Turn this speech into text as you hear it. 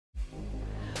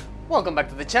Welcome back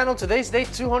to the channel. Today's day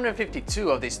 252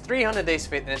 of this 300 days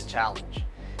fitness challenge.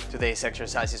 Today's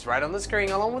exercise is right on the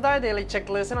screen along with our daily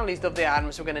checklist and a list of the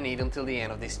items we're gonna need until the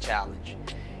end of this challenge.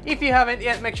 If you haven't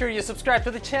yet, make sure you subscribe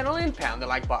to the channel and pound the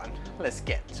like button. Let's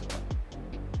get to it.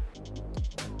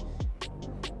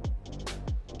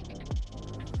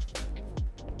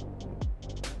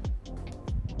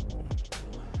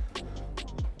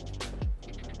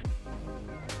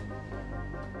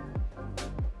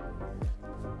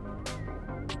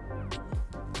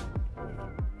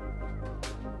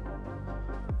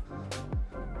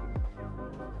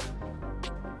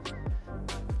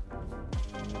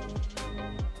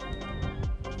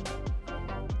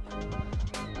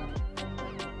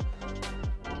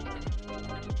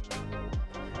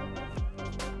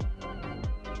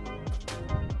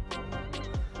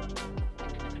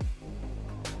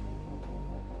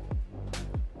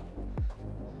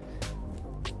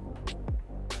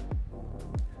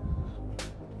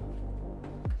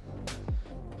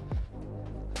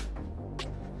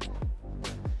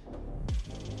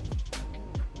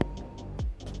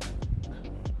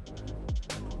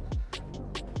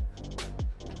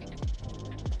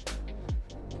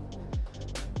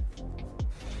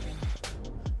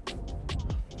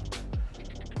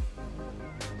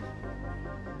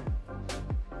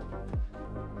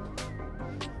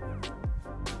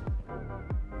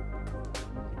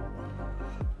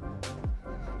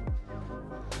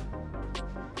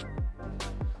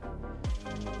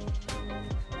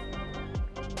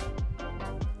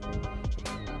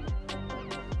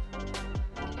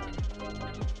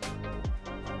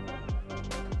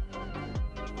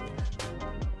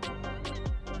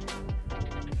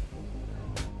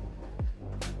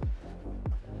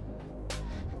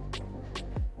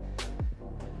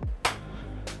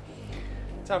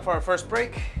 Time for our first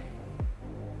break.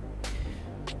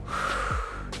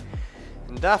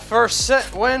 And that first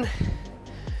set went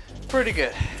pretty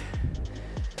good.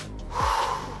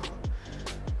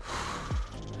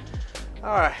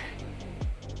 Alright,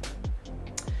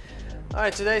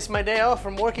 today's my day off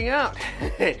from working out.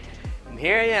 And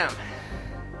here I am.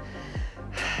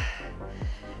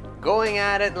 Going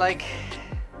at it like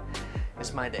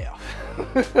it's my day off.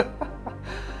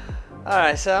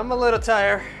 Alright, so I'm a little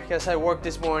tired because I worked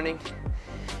this morning,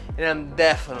 and I'm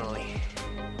definitely,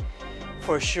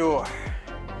 for sure,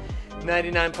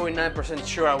 99.9%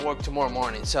 sure I'll work tomorrow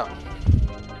morning. So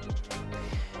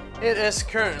it is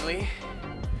currently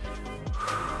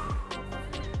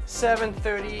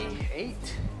 7:38.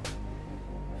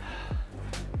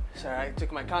 Sorry, I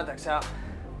took my contacts out.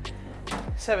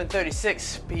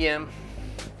 7:36 p.m.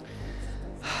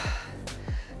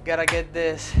 Gotta get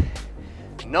this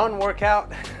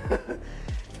non-workout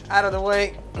out of the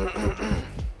way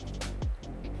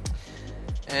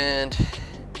and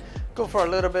go for a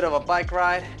little bit of a bike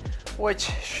ride, which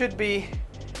should be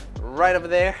right over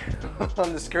there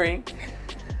on the screen.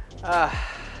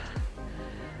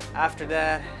 After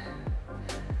that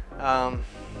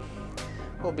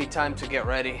will be time to get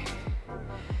ready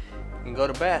and go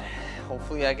to bed.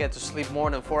 Hopefully I get to sleep more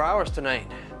than 4 hours tonight.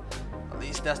 At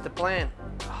least that's the plan.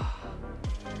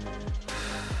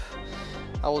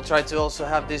 I will try to also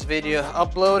have this video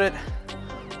uploaded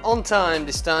on time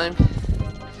this time.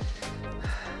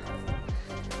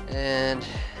 And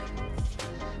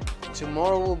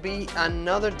tomorrow will be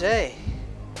another day.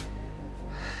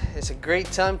 It's a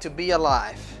great time to be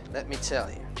alive, let me tell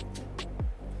you.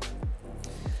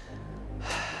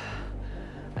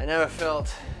 I never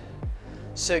felt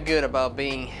so good about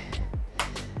being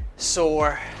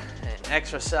sore and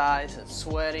exercise and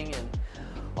sweating and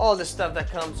all the stuff that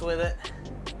comes with it.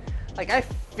 Like, I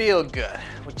feel good,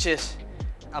 which is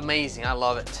amazing. I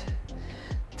love it.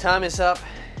 Time is up,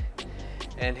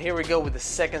 and here we go with the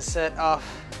second set of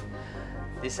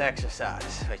this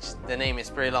exercise, which the name is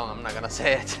pretty long. I'm not gonna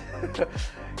say it.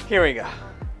 Here we go.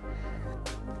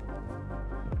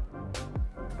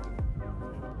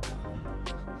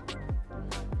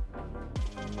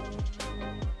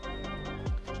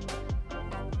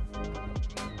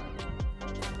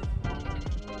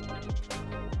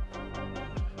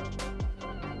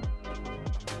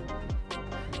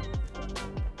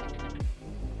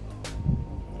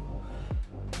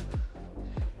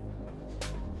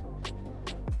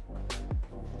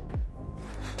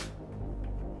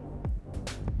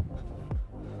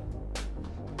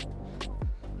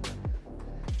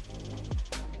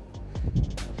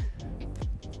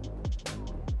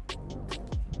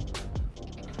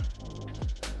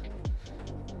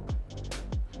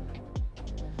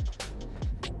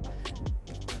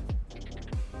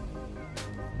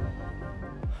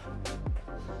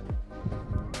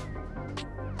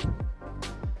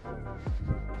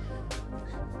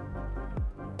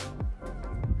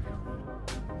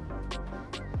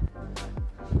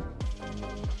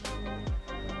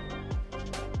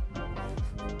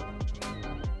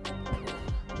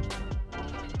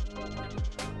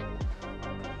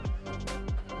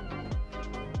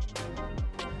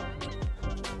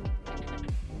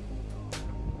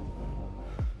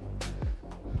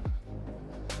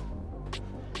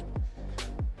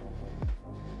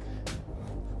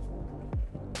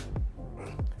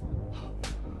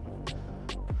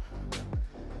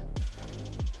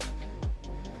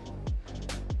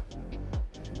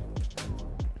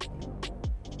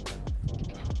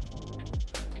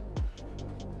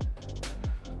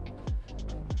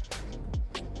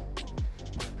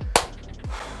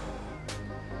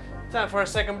 Time for a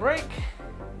second break.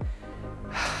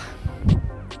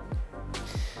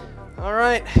 All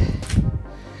right,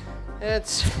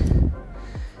 it's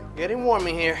getting warm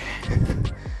in here.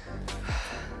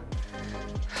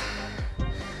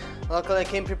 Luckily I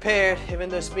came prepared, even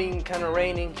though it's been kind of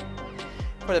raining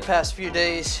for the past few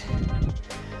days.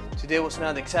 Today was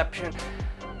not the exception.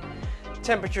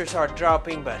 Temperatures are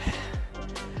dropping, but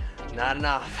not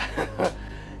enough.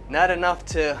 Not enough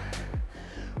to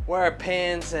wear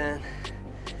pants and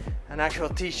an actual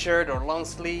t-shirt or long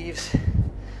sleeves.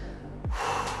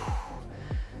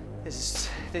 This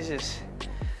is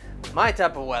my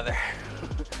type of weather,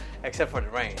 except for the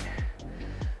rain.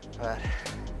 But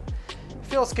it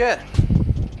feels good.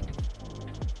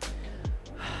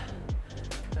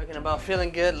 Talking about feeling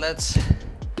good, let's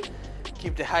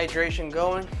keep the hydration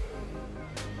going.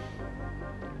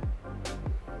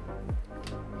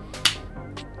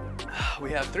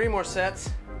 We have 3 more sets.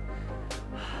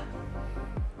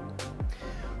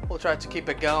 We'll try to keep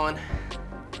it going.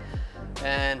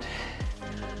 And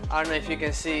I don't know if you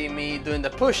can see me doing the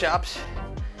push-ups,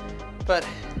 but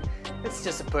it's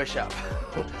just a push-up.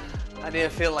 I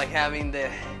didn't feel like having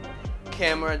the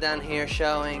camera down here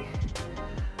showing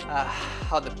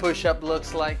how the push-up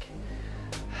looks like.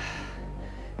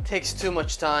 It takes too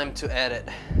much time to edit.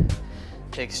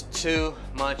 It takes too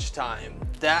much time.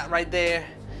 That right there,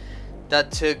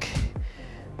 that took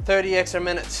 30 extra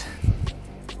minutes.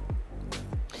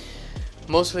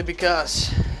 Mostly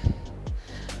because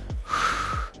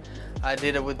I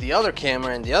did it with the other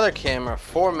camera, and the other camera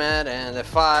format and the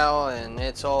file, and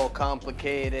it's all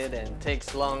complicated and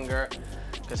takes longer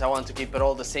because I want to keep it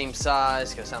all the same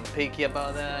size because I'm picky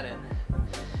about that, and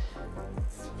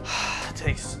it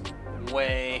takes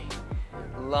way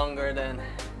longer than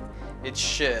it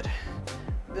should.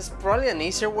 There's probably an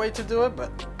easier way to do it,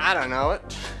 but I don't know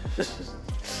it.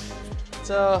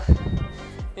 So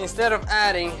instead of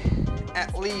adding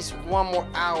at least 1 more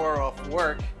hour of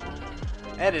work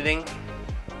editing,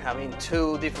 having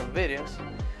 2 different videos,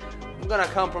 I'm gonna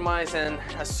compromise and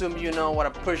assume you know what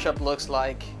a push-up looks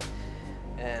like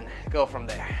and go from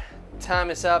there.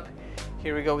 Time is up.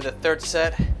 Here we go with the 3rd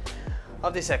set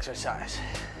of this exercise.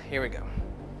 Here we go.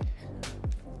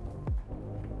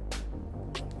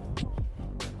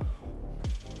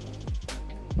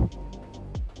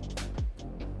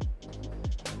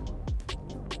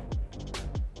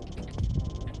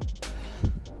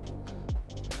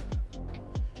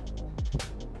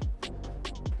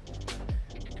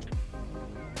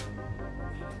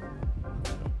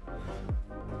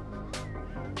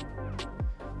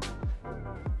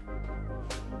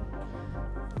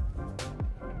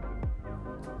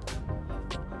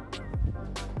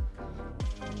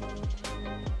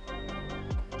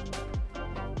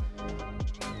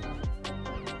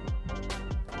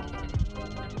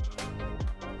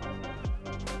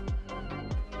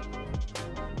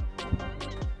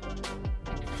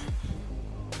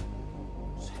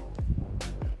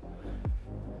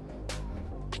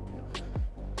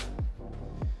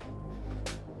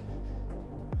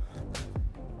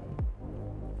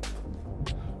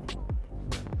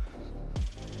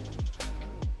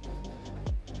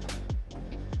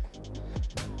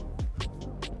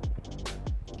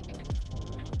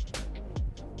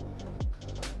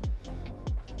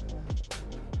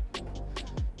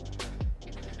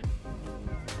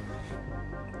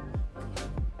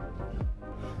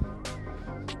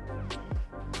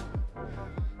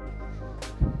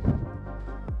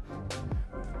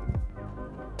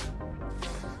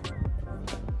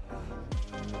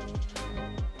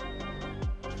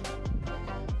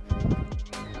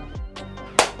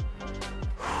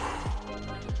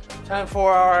 Time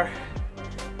for our,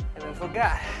 and I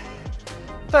forgot,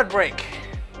 3rd break.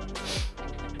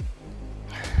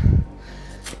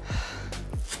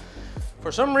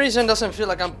 For some reason, doesn't feel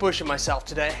like I'm pushing myself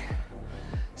today.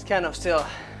 It's kind of still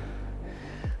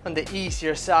on the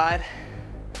easier side.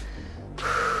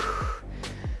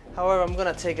 However, I'm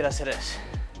gonna take it as it is.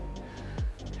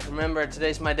 Remember,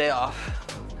 today's my day off.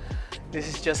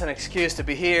 This is just an excuse to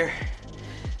be here,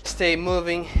 stay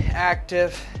moving,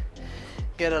 active,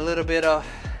 get a little bit of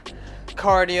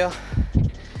cardio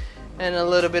and a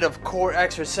little bit of core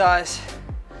exercise,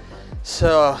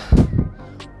 so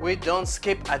we don't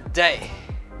skip a day.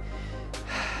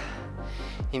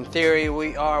 In theory,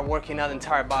 we are working out the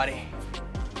entire body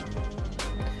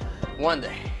one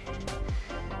day.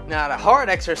 Not a hard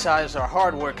exercise or a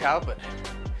hard workout, but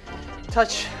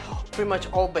touch pretty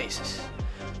much all bases.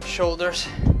 Shoulders,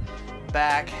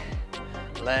 back,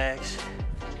 legs,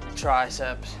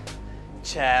 triceps,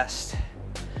 chest,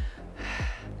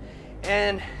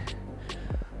 and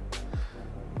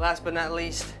last but not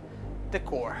least, the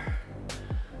core.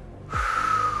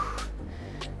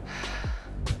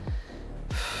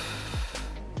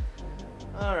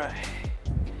 All right,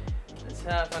 let's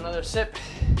have another sip.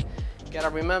 Gotta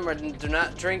remember, do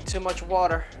not drink too much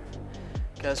water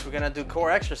because we're gonna do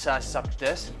core exercises after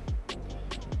this.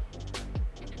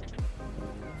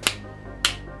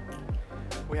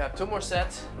 We have 2 more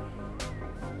sets.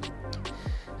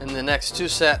 In the next 2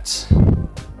 sets,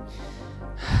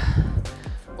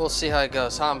 we'll see how it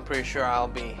goes. I'm pretty sure I'll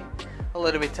be a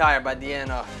little bit tired by the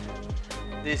end of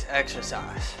this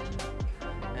exercise.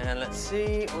 And let's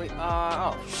see, we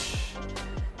are,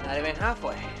 not even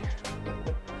halfway.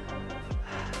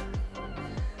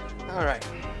 All right.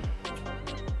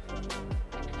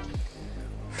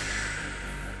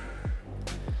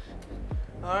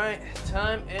 All right,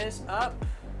 time is up.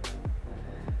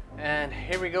 And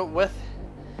here we go with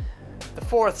the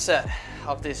 4th set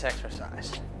of this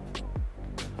exercise.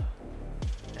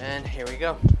 And here we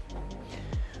go.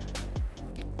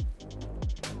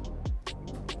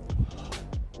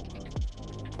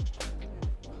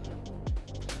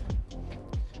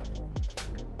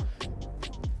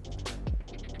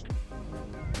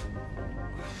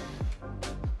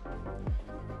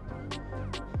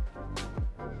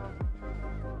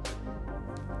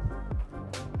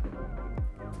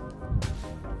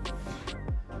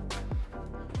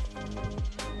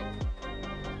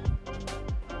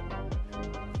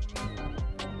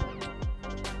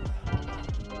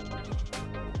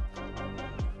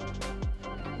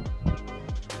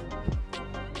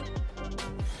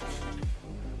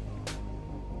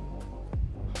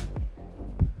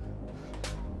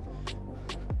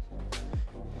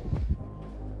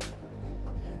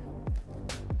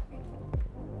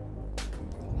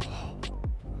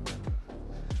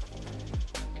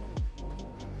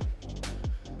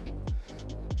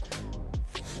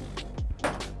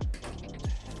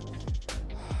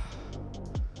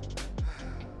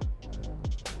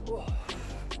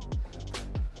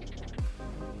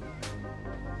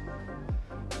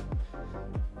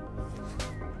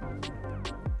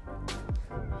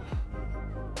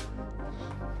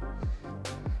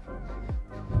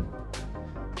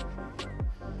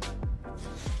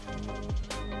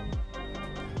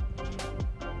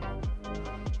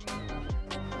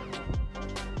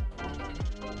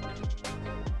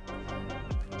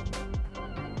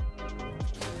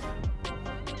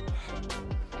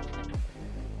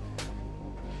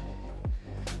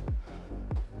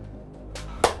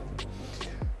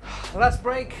 Last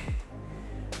break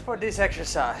for this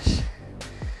exercise,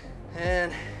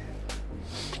 and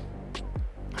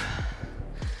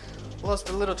lost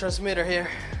the little transmitter here.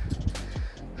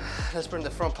 Let's bring the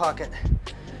front pocket.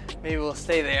 Maybe we'll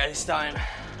stay there this time.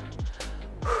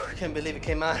 Can't believe it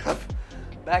came out of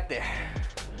back there.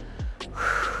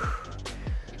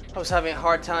 I was having a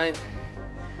hard time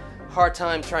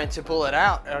trying to pull it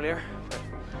out earlier, but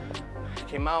it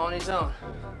came out on its own.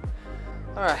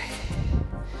 All right.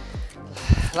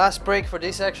 Last break for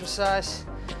this exercise,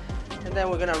 and then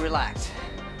we're gonna relax.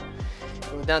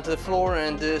 Go down to the floor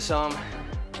and do some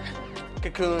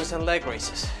cocoons and leg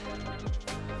raises.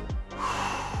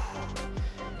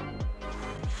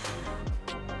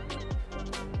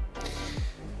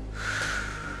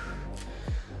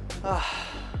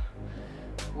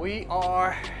 We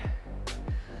are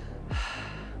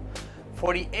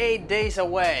 48 days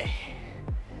away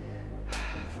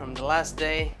from the last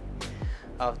day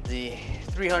of the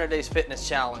 300 Days Fitness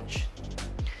Challenge.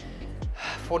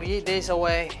 48 days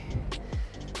away,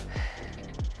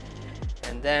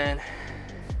 and then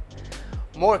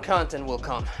more content will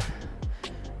come.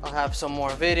 I'll have some more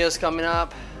videos coming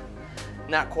up,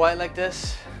 not quite like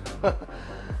this,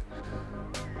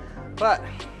 but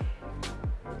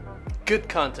good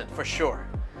content for sure,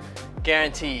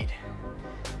 guaranteed.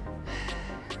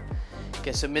 You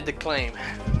can submit the claim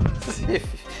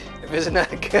if it's not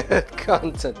good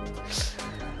content.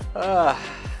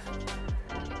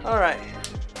 All right,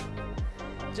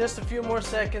 just a few more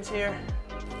seconds here,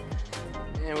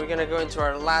 and we're gonna go into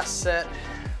our last set,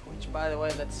 which, by the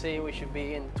way, let's see, we should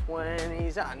be in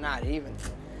 20s, not even,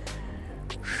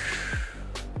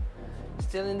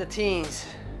 still in the teens.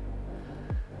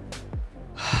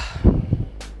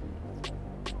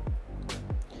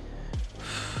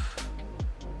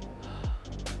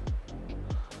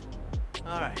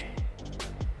 All right,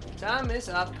 time is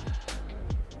up.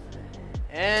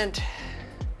 And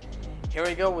here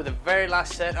we go with the very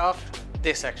last set of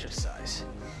this exercise.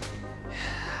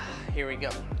 Here we go.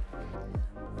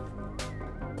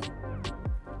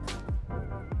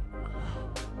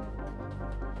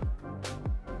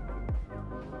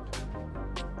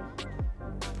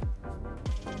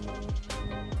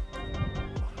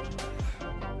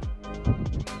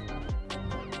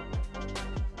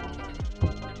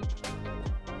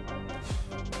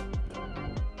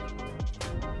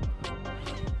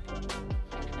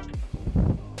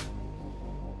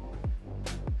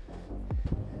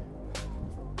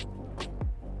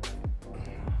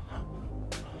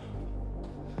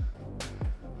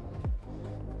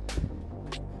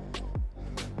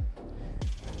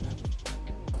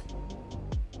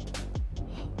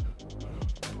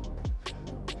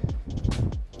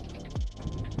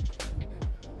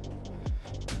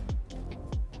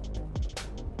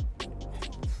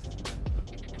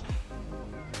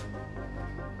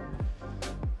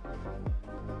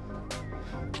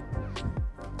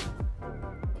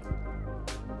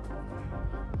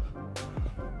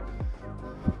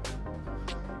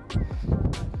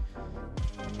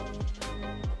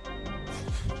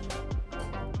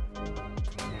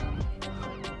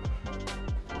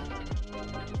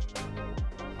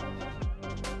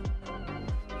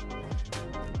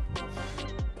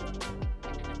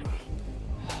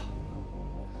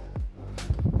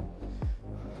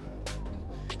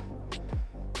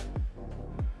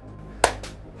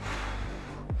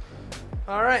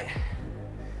 All right,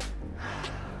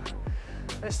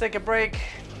 let's take a break.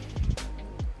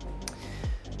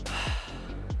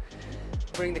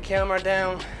 Bring the camera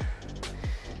down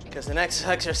because the next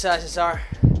exercises are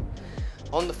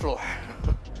on the floor.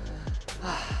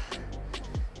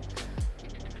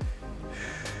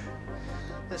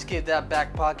 Let's give that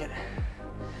back pocket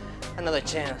another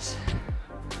chance.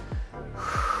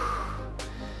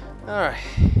 All right,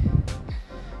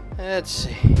 let's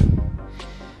see.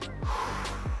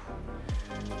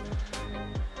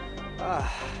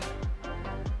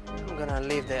 I'm gonna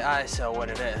leave the ISO what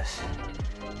it is.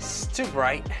 It's too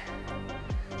bright.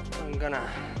 I'm gonna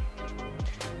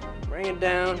bring it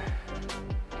down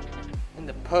in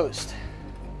the post.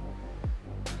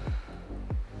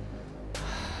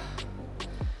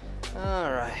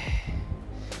 All right,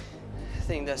 I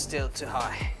think that's still too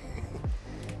high.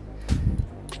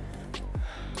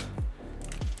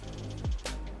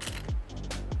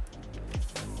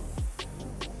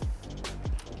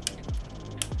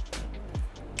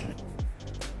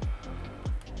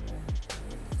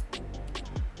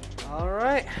 All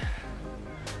right,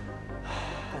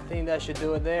 I think that should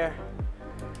do it there.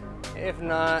 If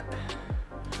not,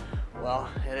 well,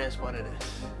 it is what it is.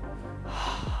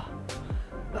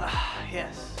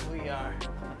 Yes, we are.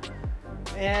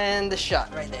 And the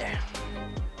shot right there.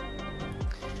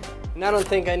 And I don't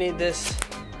think I need this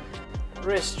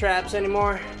wrist straps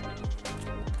anymore.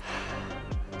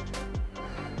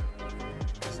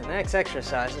 So the next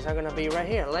exercises are gonna be right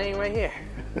here, laying right here.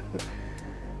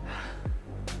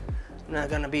 I'm not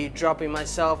gonna be dropping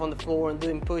myself on the floor and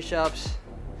doing push-ups.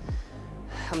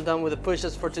 I'm done with the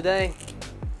push-ups for today.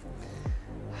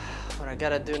 What I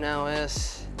gotta do now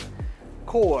is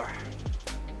core.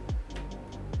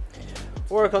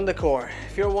 Work on the core.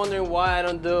 If you're wondering why I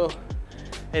don't do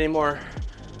any more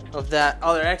of that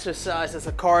other exercise as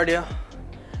a cardio,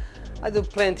 I do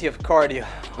plenty of cardio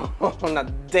on a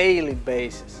daily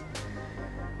basis.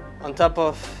 On top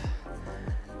of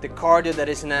the cardio that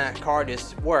is not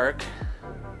cardio work,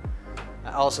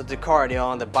 I also do cardio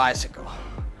on the bicycle,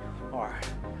 or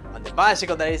on the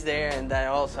bicycle that is there and that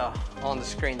also on the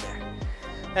screen there.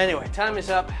 Anyway, time is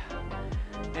up,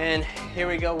 and here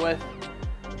we go with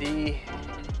the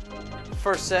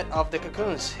first set of the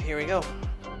cocoons. Here we go.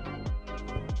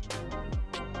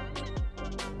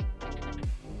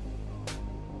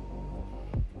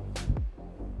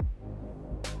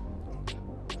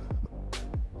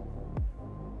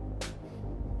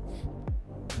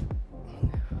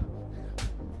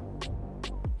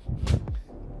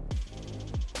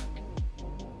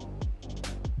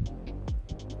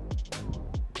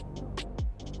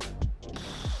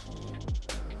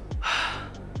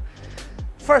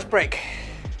 First break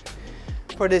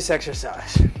for this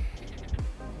exercise.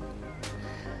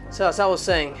 So as I was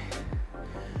saying,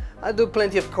 I do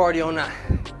plenty of cardio on a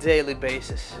daily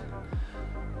basis.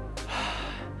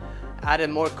 Added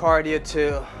more cardio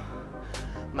to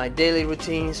my daily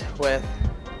routines with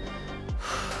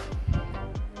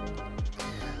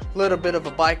a little bit of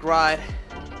a bike ride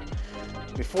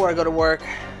before I go to work.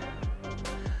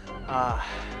 I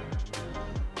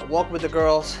walk with the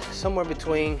girls somewhere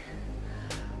between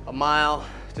a mile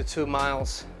to 2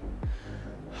 miles,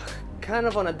 kind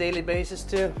of on a daily basis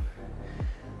too,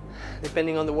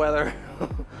 depending on the weather.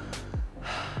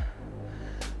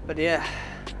 But yeah,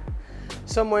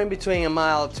 somewhere in between a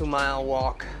mile to 2 mile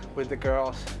walk with the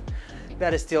girls.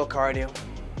 That is still cardio.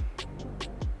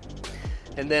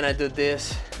 And then I do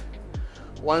this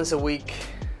once a week.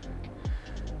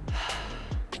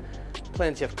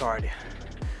 Plenty of cardio.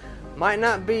 Might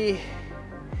not be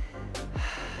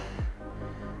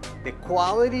the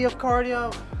quality of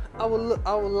cardio I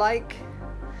would like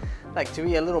to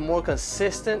be a little more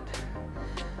consistent.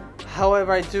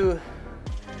 However, I do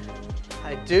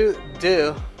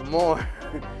more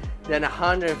than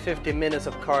 150 minutes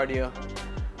of cardio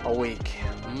a week.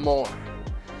 More.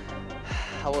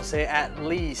 I will say at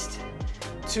least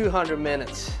 200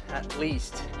 minutes, at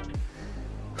least.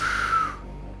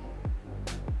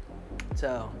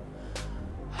 So,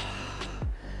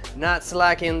 not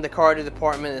slacking the cardio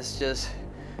department, it's just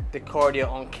the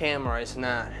cardio on camera is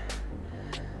not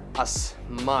as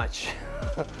much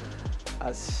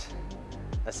as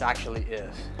actually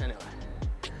is. Anyway,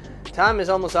 time is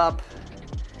almost up,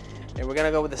 and we're gonna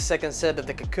go with the second set of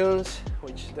the cocoons,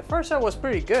 which the first set was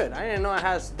pretty good. I didn't know it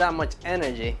has that much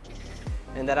energy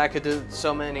and that I could do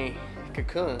so many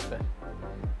cocoons, but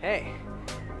hey,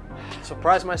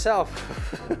 surprised myself.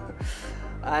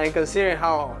 And considering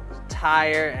how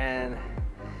tired and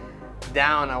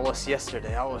down I was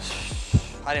yesterday,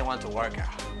 I didn't want to work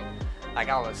out. Like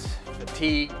I was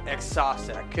fatigued,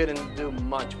 exhausted. I couldn't do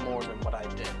much more than what I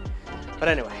did. But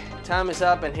anyway, time is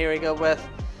up and here we go with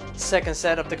second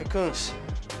set of the cocoons.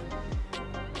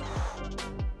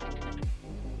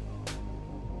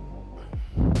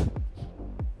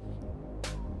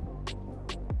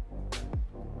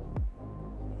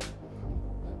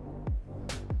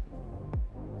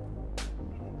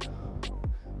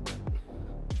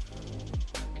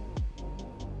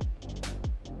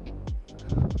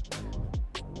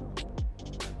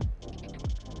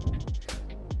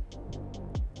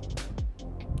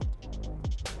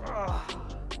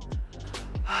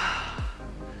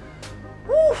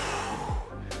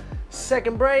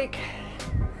 Second break,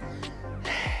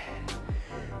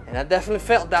 and I definitely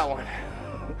felt that one.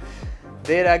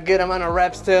 Did a good amount of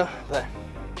reps too, but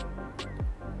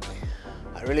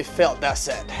I really felt that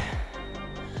set.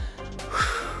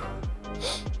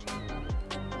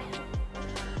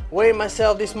 Weighed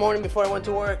myself this morning before I went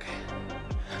to work.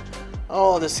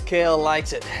 Oh, the scale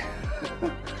likes it.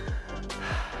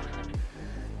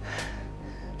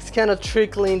 It's kind of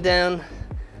trickling down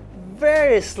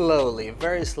very slowly,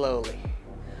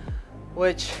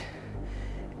 which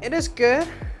it is good.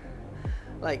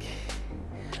 Like,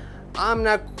 I'm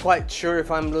not quite sure if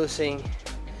I'm losing,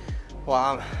 well,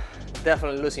 I'm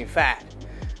definitely losing fat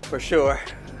for sure,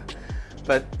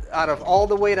 but out of all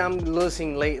the weight I'm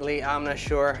losing lately, I'm not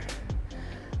sure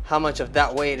how much of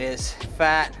that weight is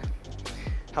fat,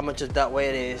 how much of that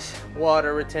weight is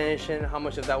water retention, how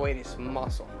much of that weight is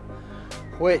muscle,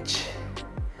 which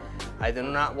I do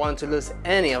not want to lose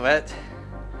any of it,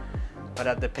 but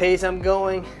at the pace I'm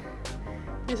going,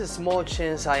 there's a small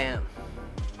chance I am.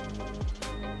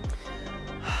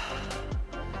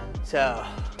 So,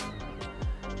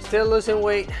 still losing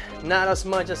weight, not as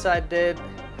much as I did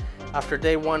after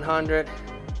day 100,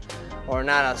 or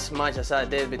not as much as I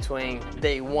did between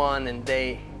day 1 and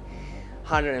day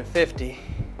 150,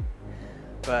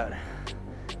 but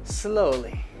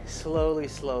slowly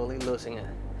losing it.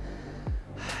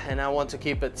 And I want to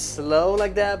keep it slow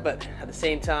like that, but at the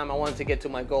same time I want to get to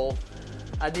my goal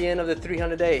at the end of the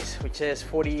 300 days, which is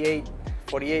 48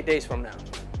 days from now.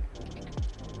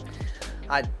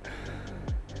 I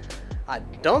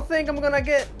don't think I'm gonna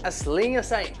get as lean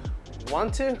as I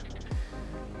want to,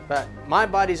 but my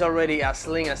body's already as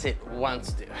lean as it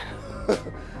wants to.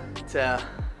 So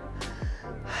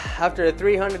after the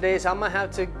 300 days I might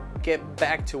have to get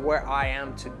back to where I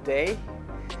am today,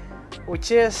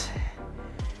 which is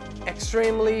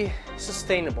extremely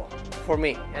sustainable for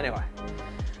me anyway.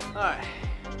 All right,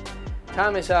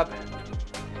 time is up,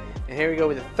 and here we go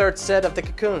with the third set of the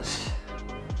cocoons.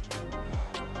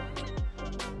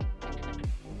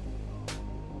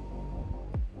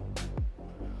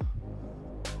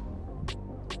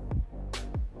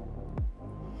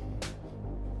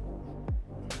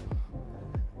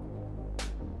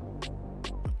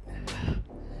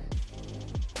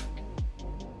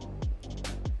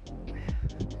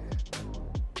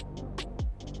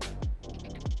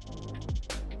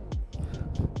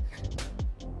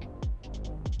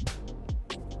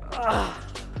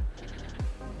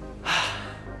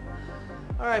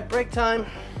 All right, break time.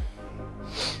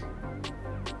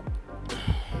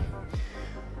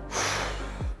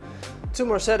 Two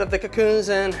more set of the cocoons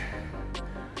and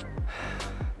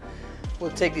we'll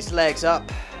take these legs up.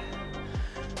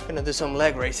 Gonna do some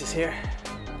leg raises here.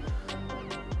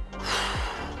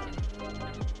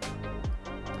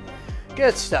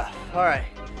 Good stuff. All right,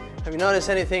 have you noticed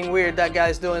anything weird that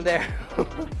guy's doing there?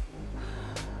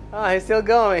 Oh, he's still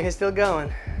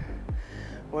going,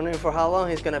 Wondering for how long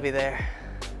he's gonna be there.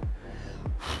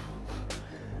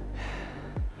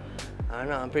 I don't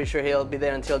know, I'm pretty sure he'll be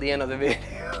there until the end of the video.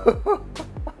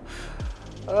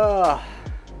 Oh.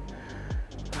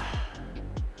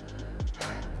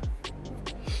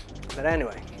 But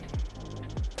anyway,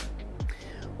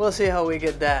 we'll see how we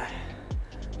get that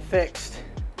fixed.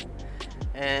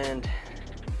 And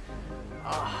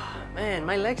oh man,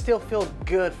 my legs still feel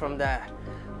good from that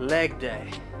leg day.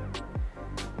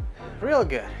 Real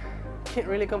good. Can't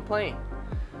really complain.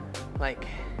 Like,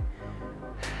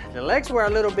 the legs were a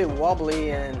little bit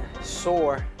wobbly and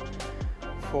sore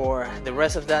for the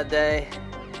rest of that day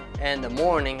and the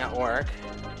morning at work,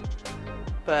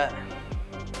 but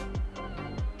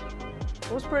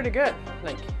it was pretty good.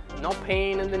 Like, no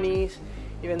pain in the knees,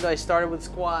 even though I started with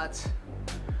squats.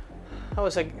 I'm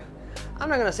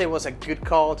not gonna say it was a good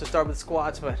call to start with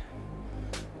squats, but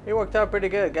it worked out pretty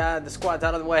good. Got the squats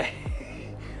out of the way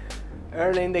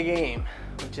early in the game,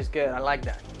 which is good. I like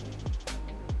that.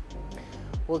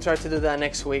 We'll try to do that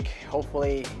next week.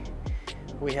 Hopefully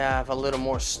we have a little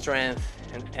more strength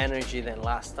and energy than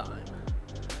last time.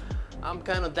 I'm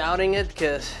kind of doubting it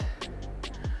because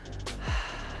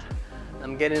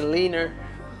I'm getting leaner.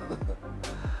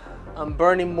 I'm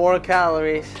burning more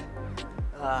calories.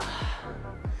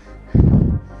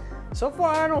 So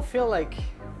far I don't feel like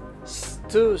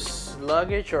too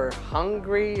sluggish or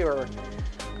hungry, or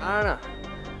I don't know.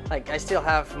 Like, I still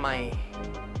have my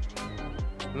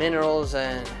minerals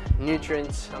and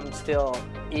nutrients. I'm still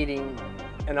eating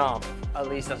enough. At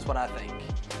least that's what I think.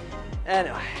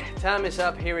 Anyway, time is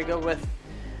up. Here we go with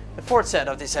the fourth set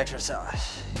of this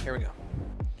exercise. Here we go.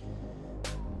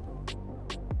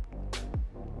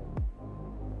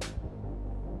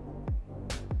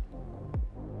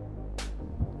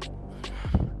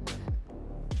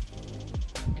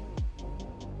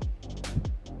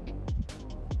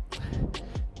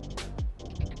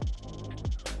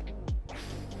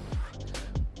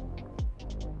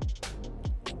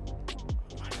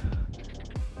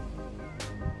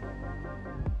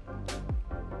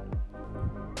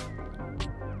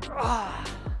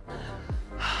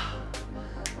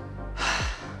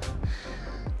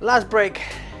 Last break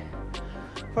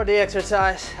for the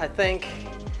exercise. I think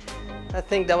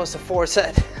that was the fourth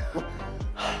set.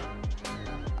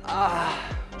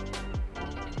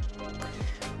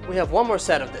 We have one more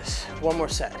set of this. One more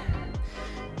set.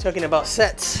 Talking about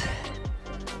sets.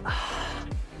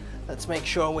 Let's make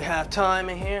sure we have time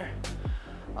in here.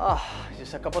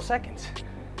 Just a couple seconds.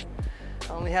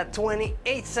 I only had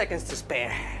 28 seconds to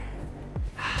spare.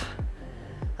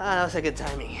 That was a good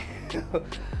timing.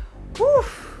 Woo.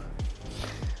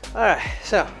 All right,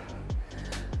 so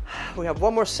we have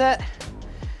one more set,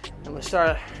 and we'll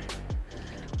start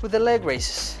with the leg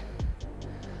raises.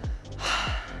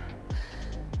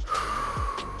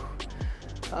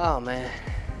 Oh man,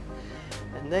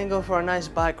 and then go for a nice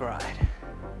bike ride.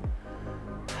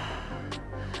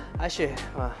 I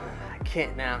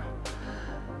can't now.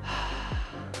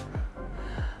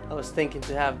 I was thinking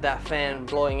to have that fan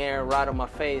blowing air right on my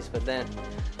face, but then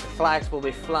the flags will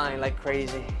be flying like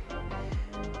crazy.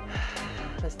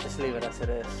 Let's just leave it as it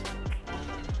is.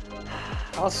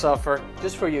 I'll suffer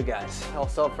just for you guys. I'll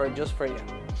suffer just for you.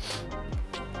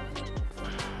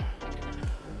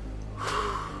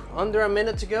 Under a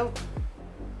minute to go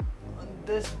on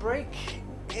this break,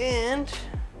 and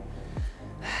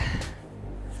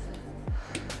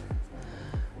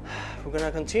we're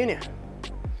gonna continue.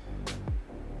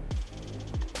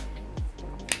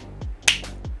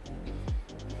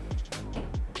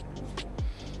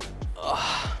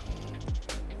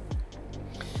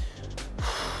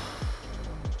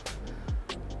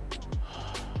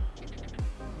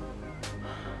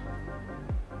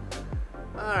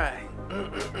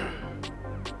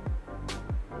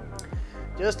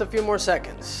 Just a few more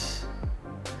seconds.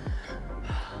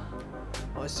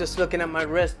 I was just looking at my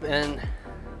wrist, and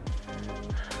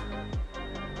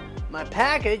my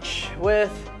package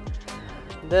with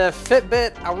the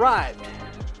Fitbit arrived.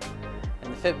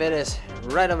 And the Fitbit is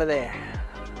right over there.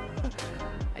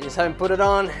 I just haven't put it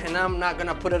on, and I'm not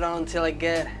gonna put it on until I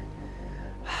get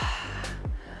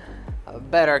a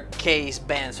better case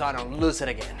band so I don't lose it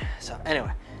again. So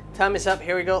anyway, time is up.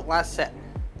 Here we go, last set.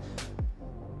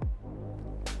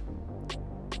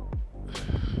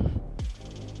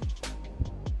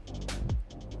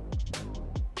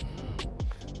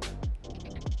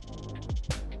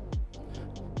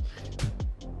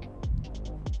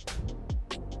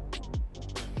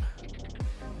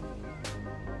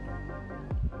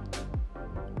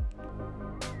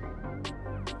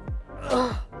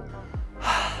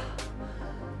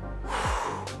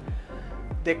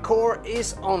 The core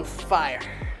is on fire.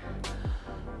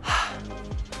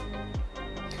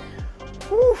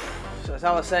 So as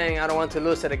I was saying, I don't want to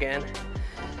lose it again.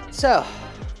 So,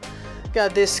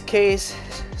 got this case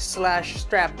slash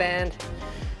strap band.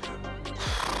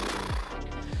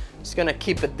 Just gonna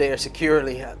keep it there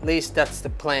securely. At least that's the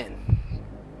plan.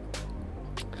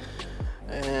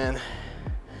 And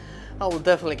I will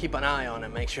definitely keep an eye on it,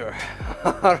 make sure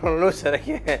I don't lose it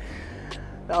again.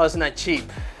 That was not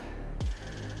cheap.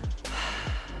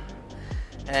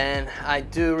 And I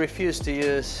do refuse to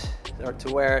use or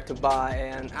to buy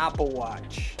an Apple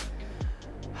Watch.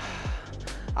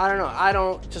 I don't know, I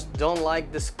don't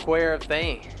like the square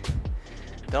thing.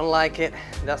 Don't like it.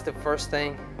 That's the first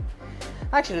thing.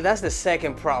 Actually, that's the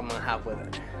second problem I have with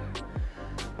it.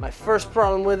 My first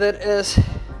problem with it is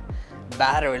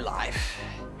battery life.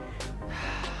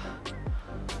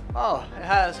 Oh, it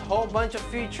has a whole bunch of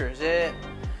features. It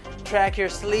tracks your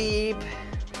sleep,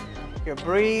 your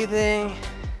breathing,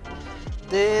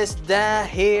 this, that,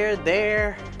 here,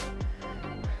 there.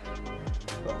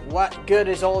 But what good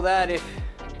is all that if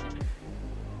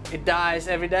it dies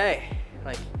every day?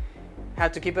 Like,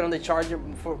 have to keep it on the charger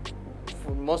for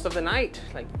most of the night.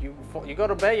 Like you go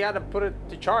to bed, you have to put it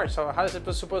to charge. So how is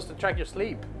it supposed to track your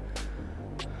sleep?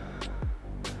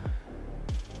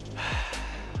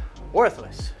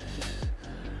 Worthless.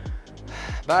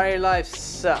 Battery life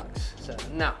sucks. So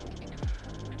no,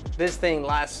 this thing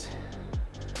lasts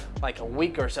like a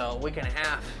week or so, a week and a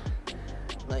half.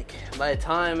 Like by the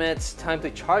time it's time to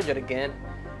charge it again,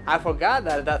 I forgot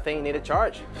that thing needed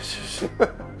charge.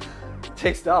 It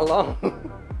takes that long.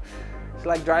 It's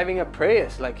like driving a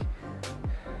Prius. Like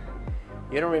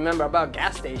you don't remember about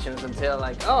gas stations until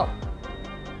like, oh,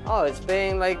 it's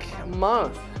been like a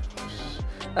month.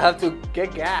 I have to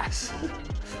get gas.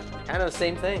 Kind of the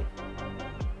same thing.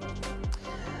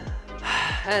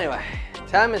 Anyway,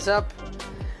 time is up,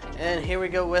 and here we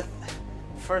go with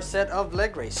first set of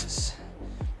leg raises.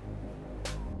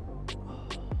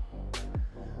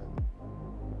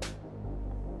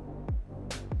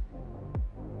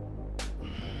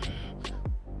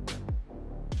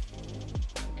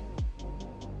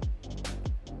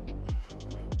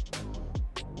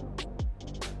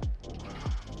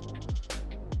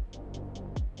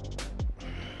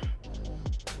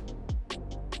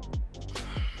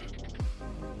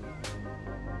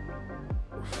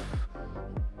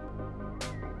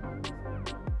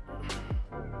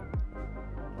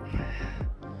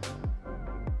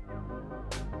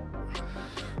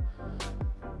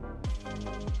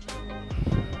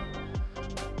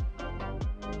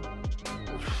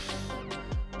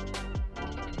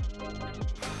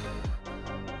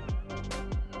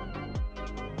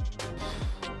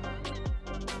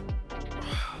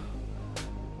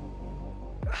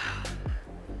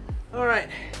 All right,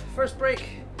 first break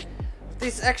of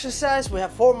this exercise. We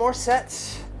have 4 more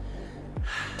sets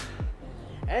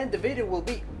and the video will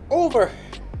be over.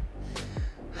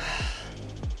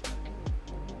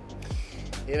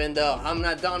 Even though I'm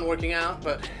not done working out,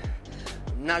 but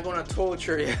I'm not gonna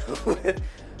torture you with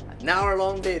an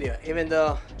hour-long video. Even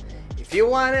though if you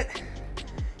want it,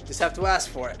 you just have to ask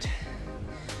for it.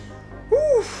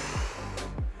 Whew.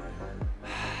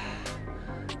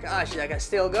 Gosh, I got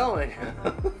still going.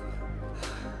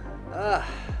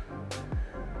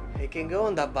 He can go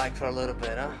on that bike for a little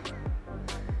bit, huh?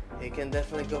 He can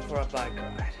definitely go for a bike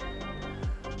ride.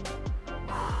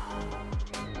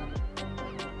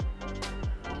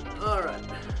 All right,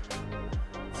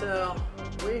 so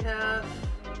we have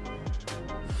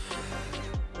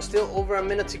still over a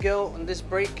minute to go on this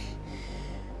break,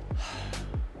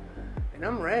 and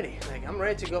I'm ready. Like I'm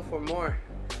ready to go for more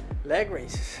leg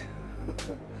raises.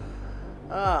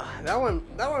 That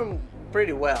one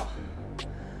pretty well.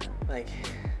 Like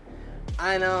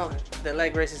I know the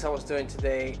leg raises I was doing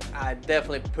today, I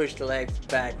definitely pushed the legs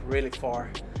back really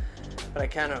far, but I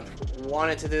kind of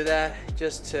wanted to do that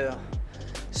just to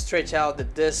stretch out the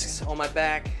discs on my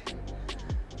back.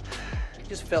 It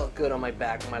just felt good on my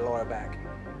back, on my lower back.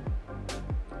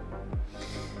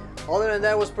 Other than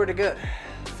that, was pretty good.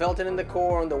 Felt it in the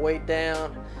core on the way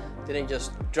down. Didn't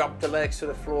just drop the legs to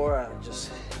the floor. I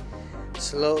just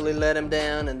slowly let them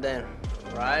down and then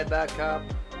right back up.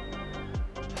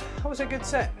 That was a good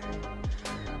set.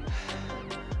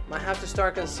 Might have to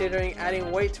start considering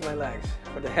adding weight to my legs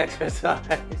for the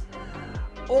exercise,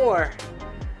 or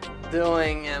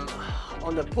doing them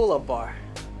on the pull-up bar,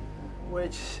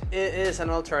 which it is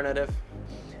an alternative.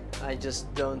 I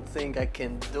just don't think I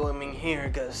can do them in here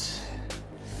because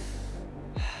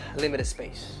limited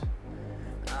space.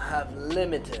 I have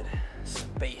limited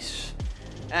space.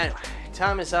 Anyway,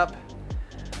 time is up.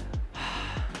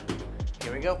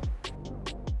 Here we go.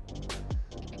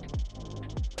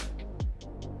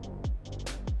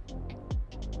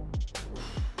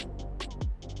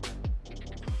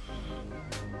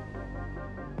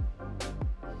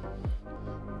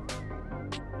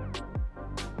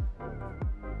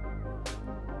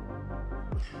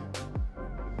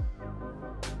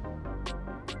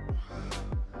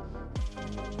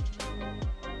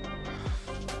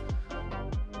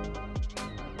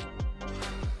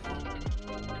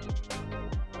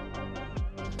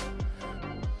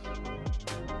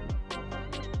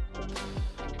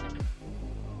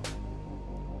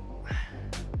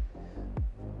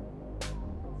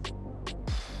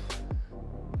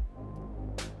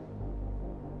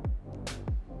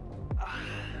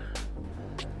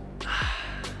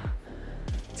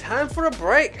 Time for a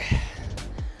break.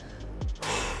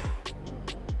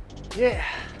 Yeah.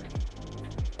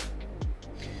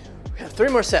 We have 3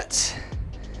 more sets.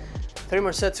 3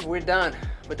 more sets, we're done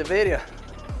with the video.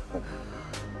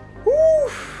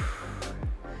 Woo.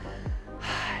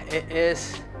 It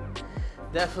is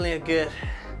definitely a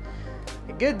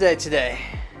good day today.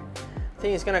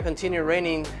 think it's gonna continue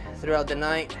raining throughout the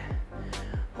night.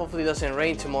 Hopefully it doesn't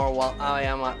rain tomorrow while I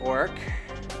am at work.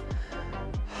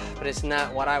 But it's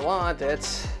not what I want,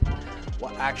 it's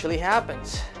what actually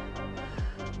happens.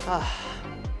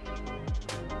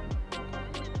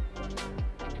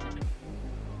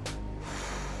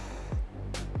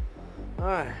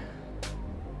 Alright.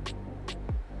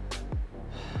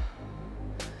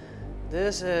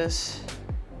 This is,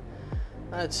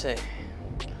 I'd say,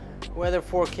 weather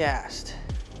forecast.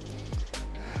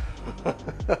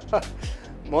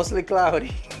 Mostly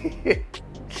cloudy.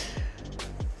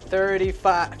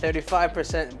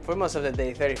 35% for most of the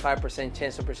day, 35%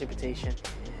 chance of precipitation.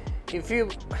 If you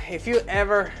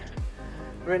ever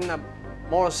ridden a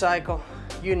motorcycle,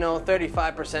 you know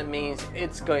 35% means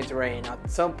it's going to rain. At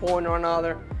some point or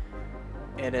another,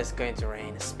 it is going to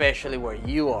rain, especially where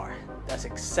you are. That's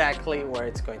exactly where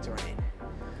it's going to rain.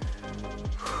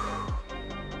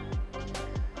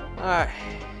 All right,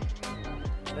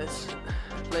 let's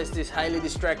place this highly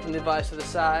distracting device to the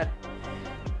side.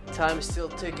 Time is still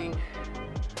ticking.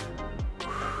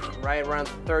 Right around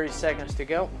 30 seconds to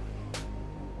go.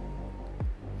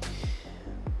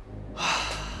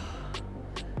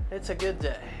 It's a good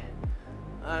day.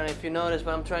 I don't know if you noticed,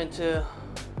 but I'm trying to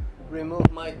remove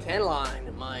my tan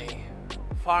line, my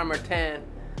Farmer tan.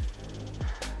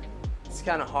 It's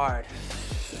kind of hard,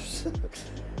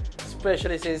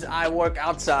 especially since I work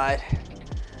outside.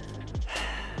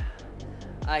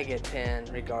 I get tan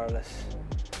regardless.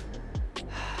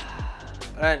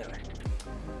 But anyway,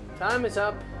 time is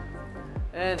up,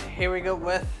 and here we go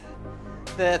with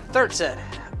the third set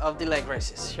of the leg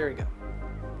raises. Here we go.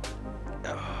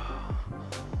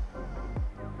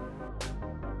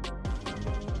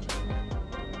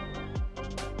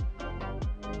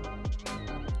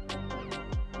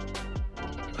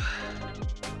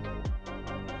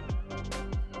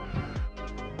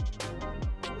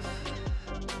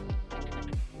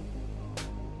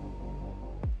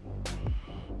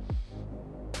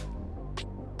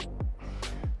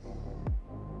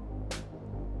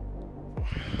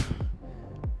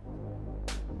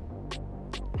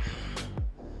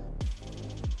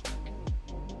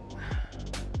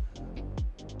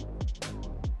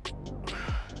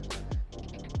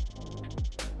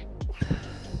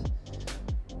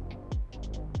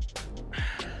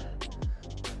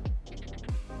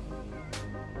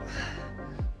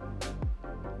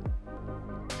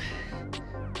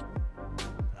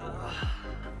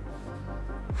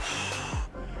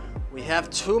 We have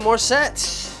 2 more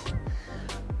sets.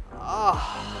 Oh,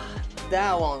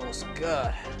 that one was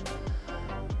good.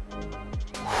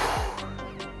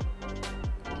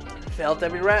 Felt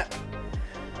every rep,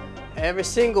 every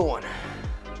single one.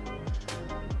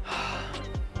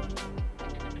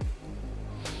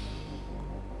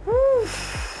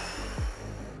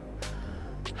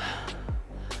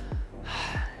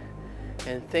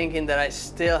 And thinking that I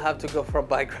still have to go for a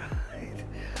bike ride.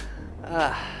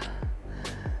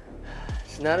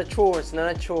 It's not a chore, it's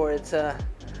not a chore, it's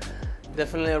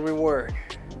definitely a reward.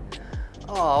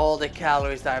 Oh, all the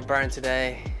calories that I burned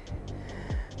today.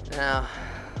 Now,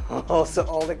 also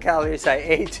all the calories I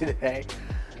ate today.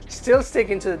 Still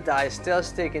sticking to the diet, still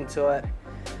sticking to it.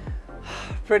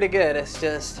 Pretty good, it's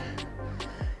just,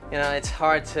 you know, it's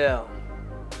hard to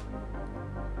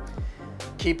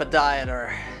keep a diet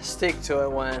or stick to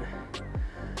it when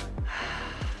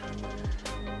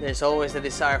there's always a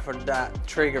desire for that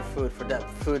trigger food, for that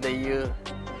food that you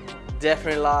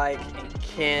definitely like and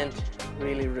can't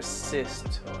really resist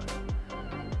to it.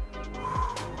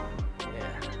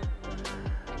 Yeah.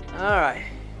 All right.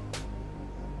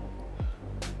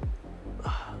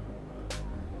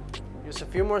 Just a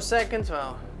few more seconds.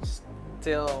 Well,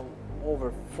 still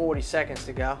over 40 seconds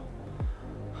to go.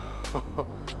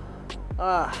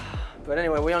 But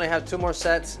anyway, we only have 2 more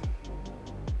sets.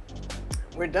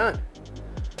 We're done.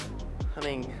 I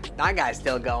mean, that guy's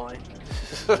still going.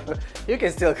 You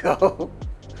can still go.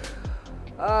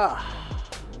 All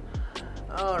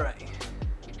right.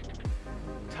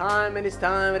 It is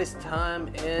time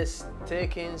is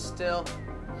ticking still.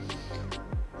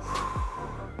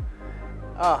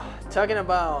 Talking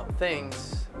about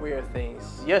things, weird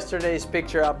things. Yesterday's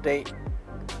picture update.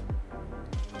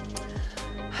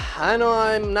 I know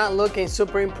I'm not looking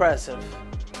super impressive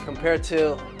compared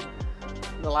to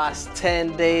the last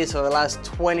 10 days or the last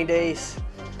 20 days.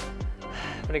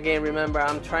 But again, remember,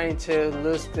 I'm trying to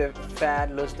lose the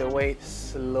fat, lose the weight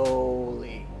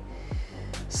slowly.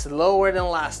 Slower than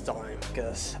last time,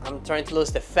 because I'm trying to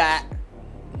lose the fat,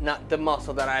 not the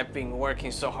muscle that I've been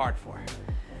working so hard for.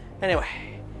 Anyway,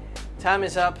 time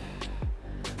is up.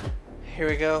 Here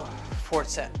we go, 4th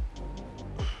set.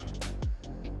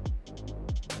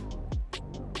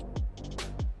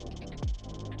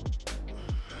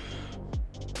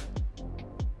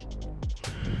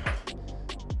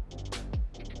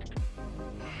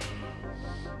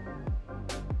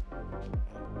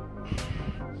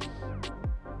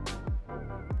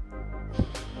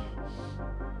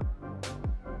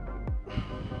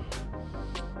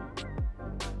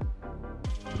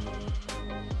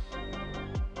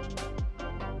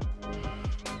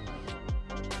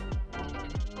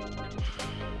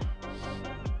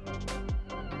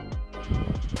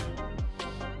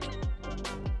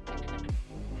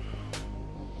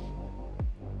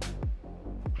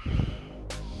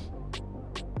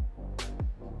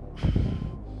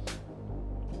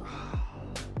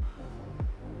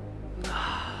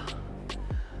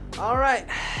 All right,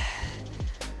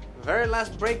 very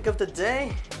last break of the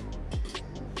day.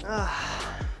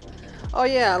 Oh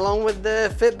yeah, along with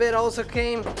the Fitbit also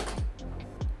came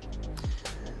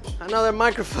another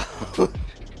microphone.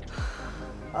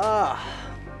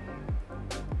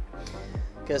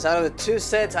 Because out of the 2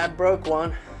 sets, I broke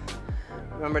one.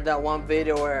 Remember that one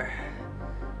video where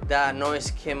that noise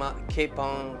kept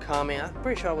on coming? I'm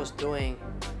pretty sure I was doing,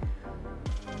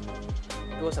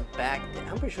 it was a back,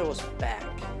 I'm pretty sure it was back,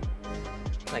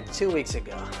 like 2 weeks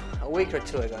ago, a week or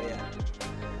 2 ago, yeah.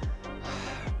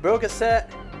 Broke a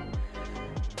set,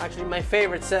 actually my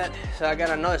favorite set, so I got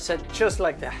another set just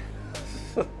like that.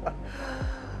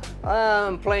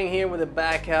 I'm playing here with a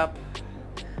backup.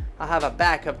 I have a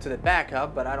backup to the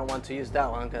backup, but I don't want to use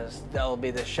that one because that will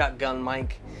be the shotgun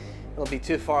mic. It'll be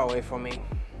too far away from me,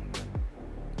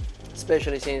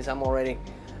 especially since I'm already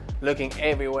looking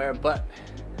everywhere but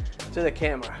to the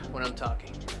camera when I'm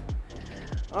talking.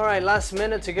 All right, last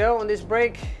minute to go on this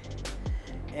break,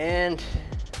 and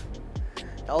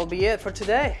that'll be it for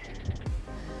today.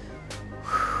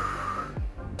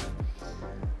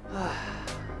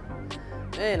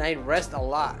 Man, I rest a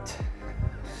lot.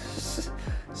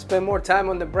 Spend more time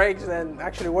on the breaks than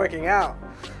actually working out.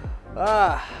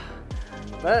 But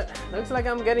looks like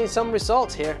I'm getting some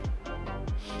results here.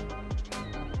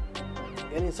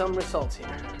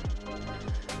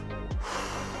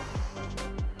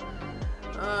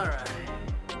 All right.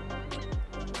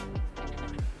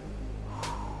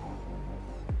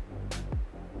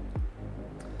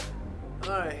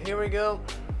 All right, here we go.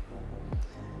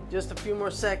 Just a few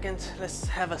more seconds. Let's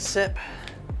have a sip.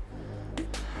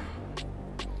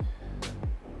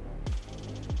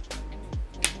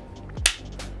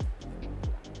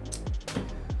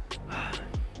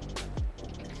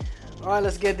 All right,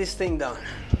 let's get this thing done.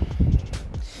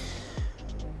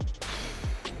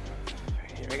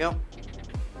 Here we go.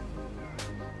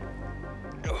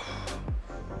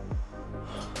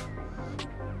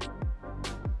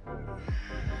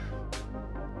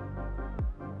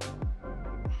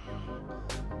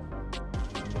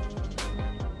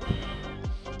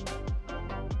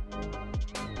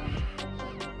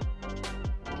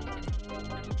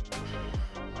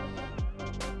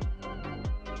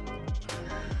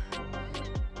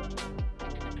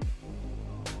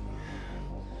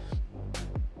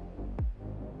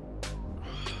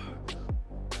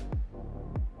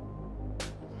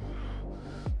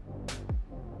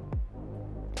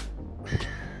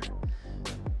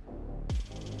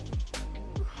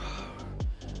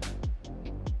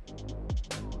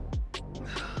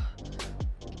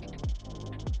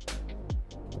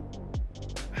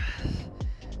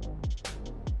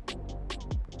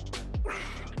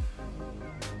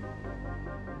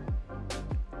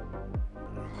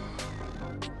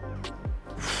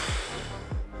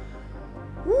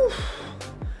 Whew.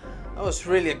 That was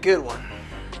really a good one.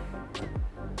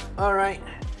 All right.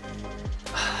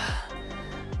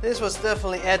 This was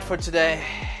definitely it for today.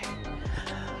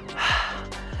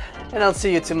 And I'll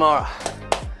see you tomorrow.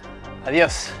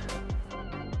 Adios.